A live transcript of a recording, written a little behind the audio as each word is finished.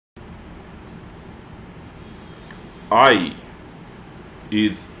I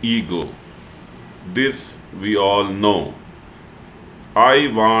is ego. This we all know.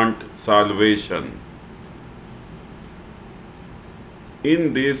 I want salvation.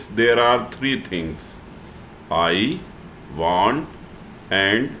 In this, there are three things: I, want,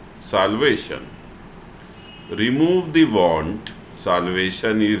 and salvation. Remove the want,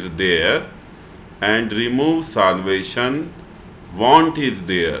 salvation is there, and remove salvation, want is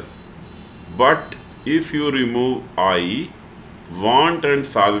there. But if you remove I, want and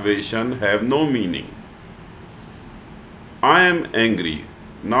salvation have no meaning. I am angry.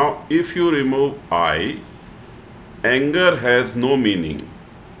 Now, if you remove I, anger has no meaning.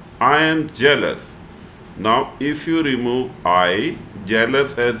 I am jealous. Now, if you remove I,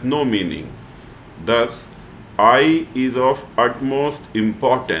 jealous has no meaning. Thus, I is of utmost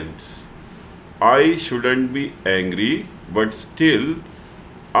importance. I shouldn't be angry, but still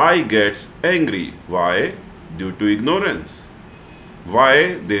I gets angry. Why? Due to ignorance.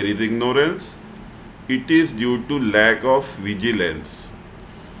 Why there is ignorance? It is due to lack of vigilance.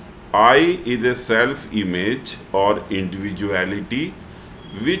 I is a self-image or individuality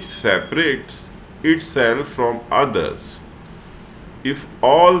which separates itself from others. If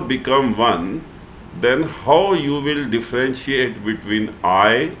all become one, then how you will differentiate between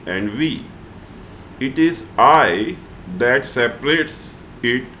I and we? It is I that separates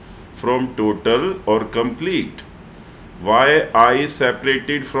it from total or complete. Why I is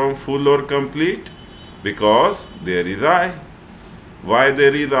separated from full or complete? Because there is I. Why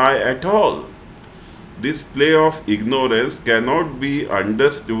there is I at all? This play of ignorance cannot be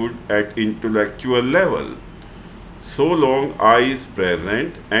understood at intellectual level. So long I is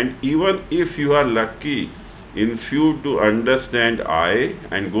present, and even if you are lucky in few to understand I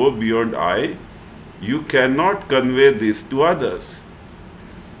and go beyond I, you cannot convey this to others.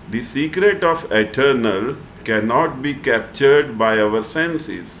 The secret of eternal cannot be captured by our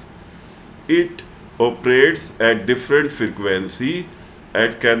senses. It operates at different frequency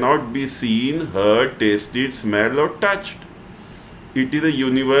and cannot be seen, heard, tasted, smelled or touched. It is a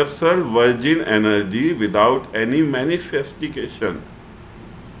universal virgin energy without any manifestation.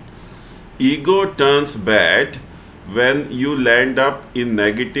 Ego turns bad when you land up in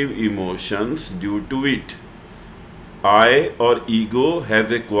negative emotions due to it. I or ego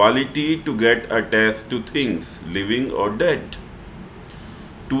has a quality to get attached to things, living or dead.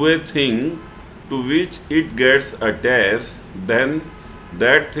 To a thing to which it gets attached, then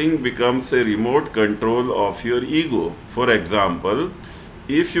that thing becomes a remote control of your ego. For example,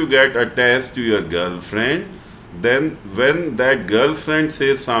 if you get attached to your girlfriend, then when that girlfriend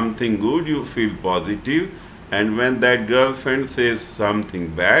says something good, you feel positive, and when that girlfriend says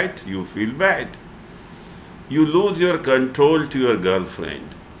something bad, you feel bad. You lose your control to your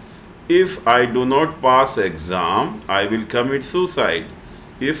girlfriend. If I do not pass exam, I will commit suicide.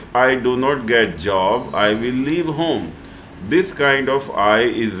 If I do not get job, I will leave home. This kind of I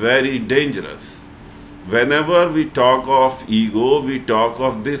is very dangerous. Whenever we talk of ego, we talk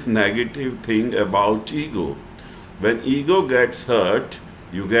of this negative thing about ego. When ego gets hurt,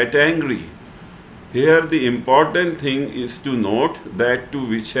 you get angry. Here the important thing is to note that to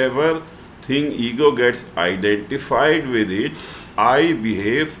whichever thing ego gets identified with it, I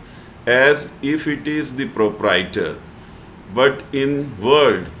behaves as if it is the proprietor. But in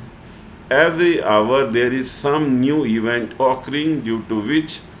world, every hour there is some new event occurring due to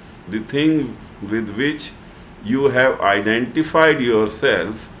which the thing with which you have identified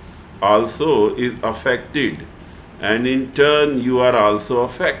yourself also is affected, and in turn you are also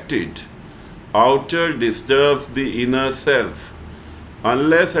affected. Outer disturbs the inner self.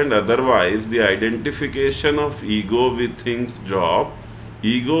 Unless and otherwise the identification of ego with things drop,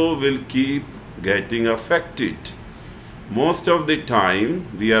 ego will keep getting affected. Most of the time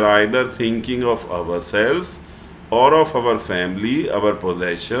we are either thinking of ourselves or of our family, our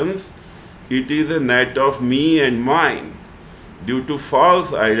possessions. It is a net of me and mine. Due to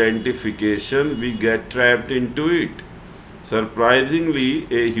false identification, we get trapped into it. Surprisingly,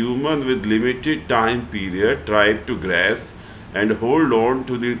 a human with limited time period tried to grasp and hold on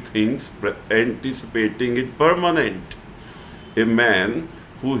to the things anticipating it permanent. A man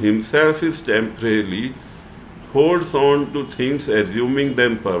who himself is temporarily holds on to things assuming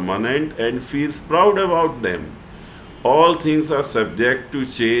them permanent and feels proud about them. All things are subject to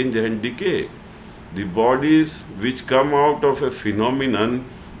change and decay. The bodies which come out of a phenomenon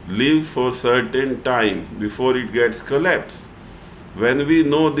live for certain time before it gets collapsed. When we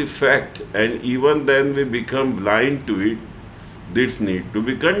know the fact and even then we become blind to it, this need to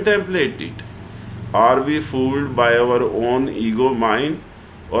be contemplated. Are we fooled by our own ego mind,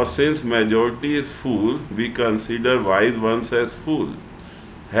 Or since majority is fool, we consider wise ones as fool.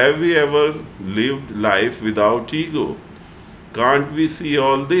 Have we ever lived life without ego? Can't we see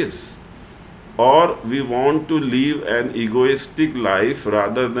all this? Or we want to live an egoistic life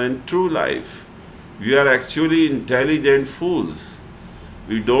rather than true life. We are actually intelligent fools.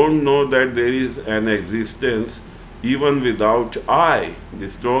 We don't know that there is an existence even without I. The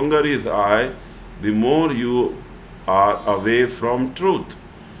stronger is I, the more you are away from truth.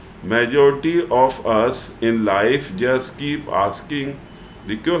 Majority of us in life just keep asking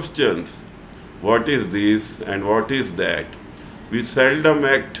the questions, what is this and what is that? We seldom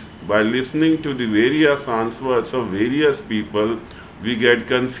act. By listening to the various answers of various people, we get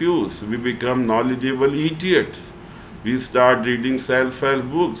confused. We become knowledgeable idiots. We start reading self-help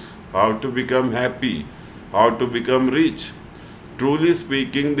books, how to become happy, how to become rich. Truly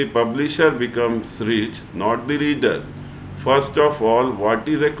speaking, the publisher becomes rich, not the reader. First of all, what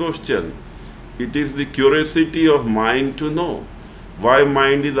is a question? It is the curiosity of mind to know. Why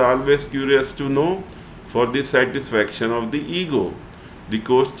mind is always curious to know? For the satisfaction of the ego. The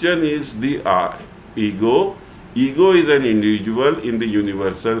question is the ego. Ego is an individual in the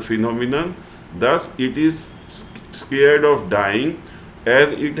universal phenomenon. Thus, it is scared of dying as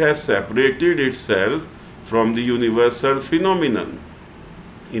it has separated itself from the universal phenomenon.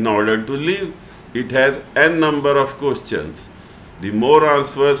 In order to live, it has n number of questions. The more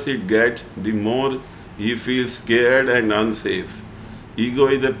answers it gets, the more he feels scared and unsafe. Ego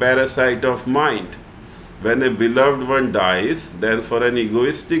is a parasite of mind. When a beloved one dies, then for an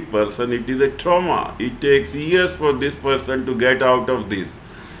egoistic person it is a trauma. It takes years for this person to get out of this.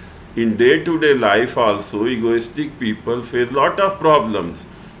 In day-to-day life also, egoistic people face lot of problems.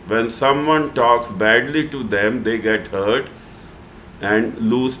 When someone talks badly to them, they get hurt and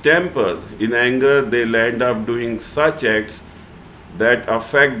lose temper. In anger, they'll end up doing such acts that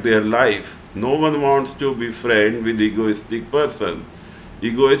affect their life. No one wants to be friend with egoistic person.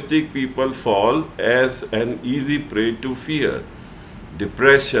 Egoistic people fall as an easy prey to fear,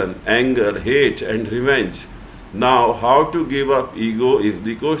 depression, anger, hate and revenge. Now, how to give up ego is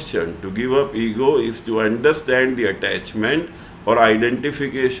the question. To give up ego is to understand the attachment or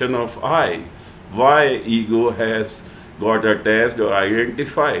identification of I. Why ego has got attached or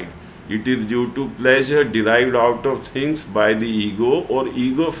identified? It is due to pleasure derived out of things by the ego, or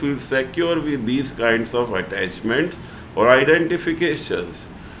ego feels secure with these kinds of attachments or identifications.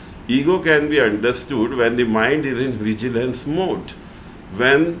 Ego can be understood when the mind is in vigilance mode.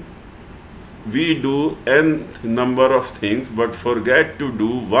 When we do n number of things but forget to do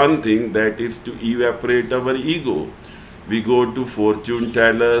one thing, that is to evaporate our ego. We go to fortune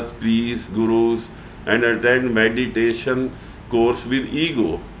tellers, priests, gurus and attend meditation course with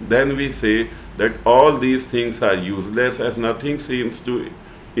ego. Then we say that all these things are useless as nothing seems to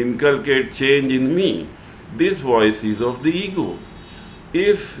inculcate change in me. This voice is of the ego.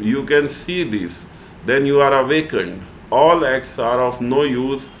 If you can see this, then you are awakened. All acts are of no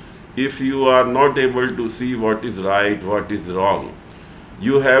use if you are not able to see what is right, what is wrong.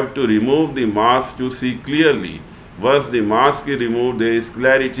 You have to remove the mask to see clearly. Once the mask is removed, there is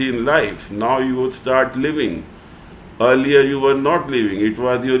clarity in life. Now you would start living. Earlier you were not living. It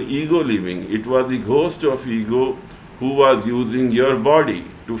was your ego living. It was the ghost of ego who was using your body.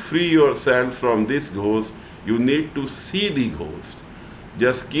 To free yourself from this ghost, you need to see the ghost.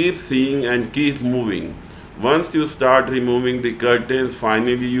 Just keep seeing and keep moving. Once you start removing the curtains,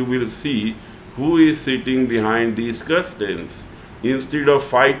 finally you will see who is sitting behind these curtains. Instead of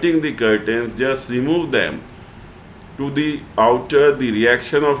fighting the curtains, just remove them. To the outer, the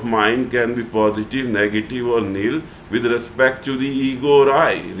reaction of mind can be positive, negative or nil with respect to the ego or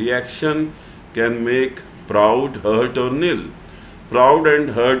I. Reaction can make proud, hurt or nil. Proud and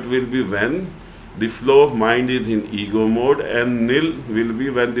hurt will be when the flow of mind is in ego mode, and nil will be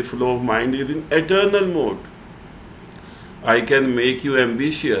when the flow of mind is in eternal mode. I can make you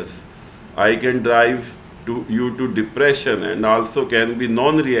ambitious. I can drive you to depression and also can be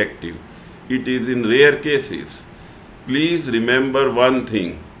non-reactive. It is in rare cases. Please remember one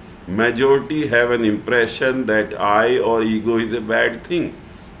thing. Majority have an impression that I or ego is a bad thing.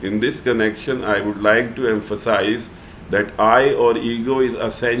 In this connection, I would like to emphasize that I or ego is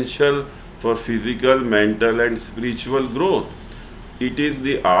essential for physical, mental and spiritual growth. It is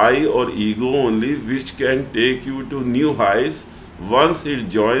the I or ego only which can take you to new heights once it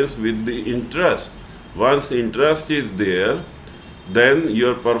joins with the interest. Once interest is there, then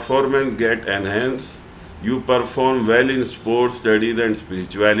your performance gets enhanced. You perform well in sports, studies and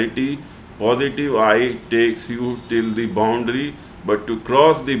spirituality. Positive I takes you till the boundary, but to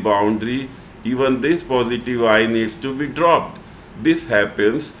cross the boundary, even this positive I needs to be dropped. This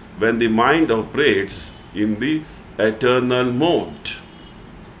happens when the mind operates in the eternal mode.